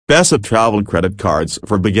Best of travel credit cards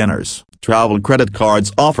for beginners. Travel credit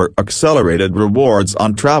cards offer accelerated rewards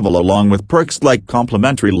on travel along with perks like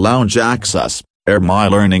complimentary lounge access, Air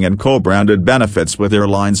Mile earning and co-branded benefits with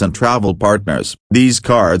airlines and travel partners. These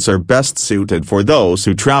cards are best suited for those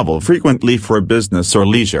who travel frequently for business or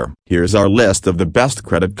leisure. Here's our list of the best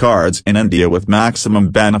credit cards in India with maximum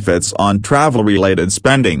benefits on travel-related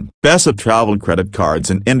spending. Best of travel credit cards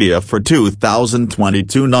in India for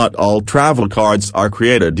 2022. Not all travel cards are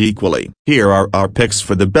created equally. Here are our picks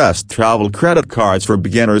for the best travel credit cards for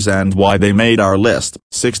beginners and why they made our list.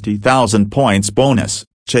 60,000 points bonus.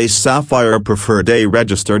 Chase Sapphire Preferred A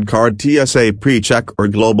registered card. TSA pre-check or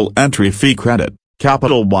global entry fee credit.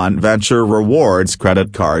 Capital One Venture Rewards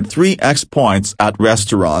credit card. 3x points at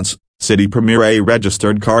restaurants. City Premier A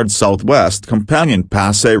registered card. Southwest Companion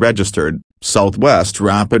Pass A registered. Southwest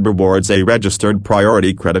Rapid Rewards A registered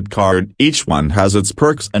priority credit card. Each one has its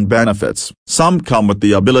perks and benefits. Some come with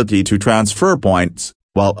the ability to transfer points,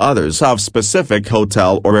 while others have specific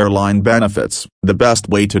hotel or airline benefits. The best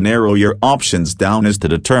way to narrow your options down is to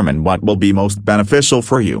determine what will be most beneficial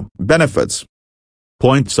for you. Benefits.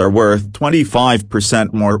 Points are worth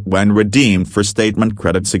 25% more when redeemed for statement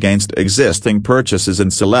credits against existing purchases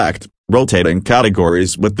in select, rotating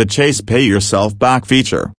categories with the Chase Pay Yourself Back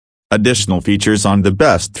feature. Additional features on the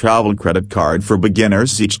best travel credit card for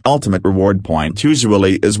beginners. Each ultimate reward point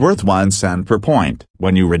usually is worth 1 cent per point.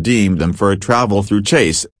 When you redeem them for travel through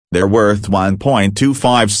Chase, they're worth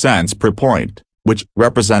 1.25 cents per point, which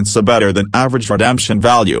represents a better than average redemption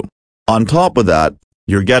value. On top of that,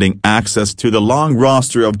 you're getting access to the long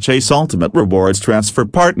roster of Chase Ultimate Rewards transfer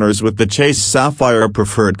partners with the Chase Sapphire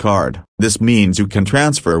Preferred card. This means you can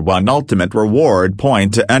transfer one ultimate reward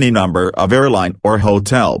point to any number of airline or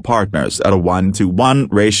hotel partners at a 1-to-1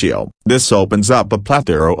 ratio. This opens up a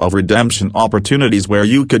plethora of redemption opportunities where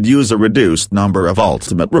you could use a reduced number of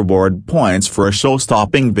ultimate reward points for a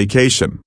show-stopping vacation.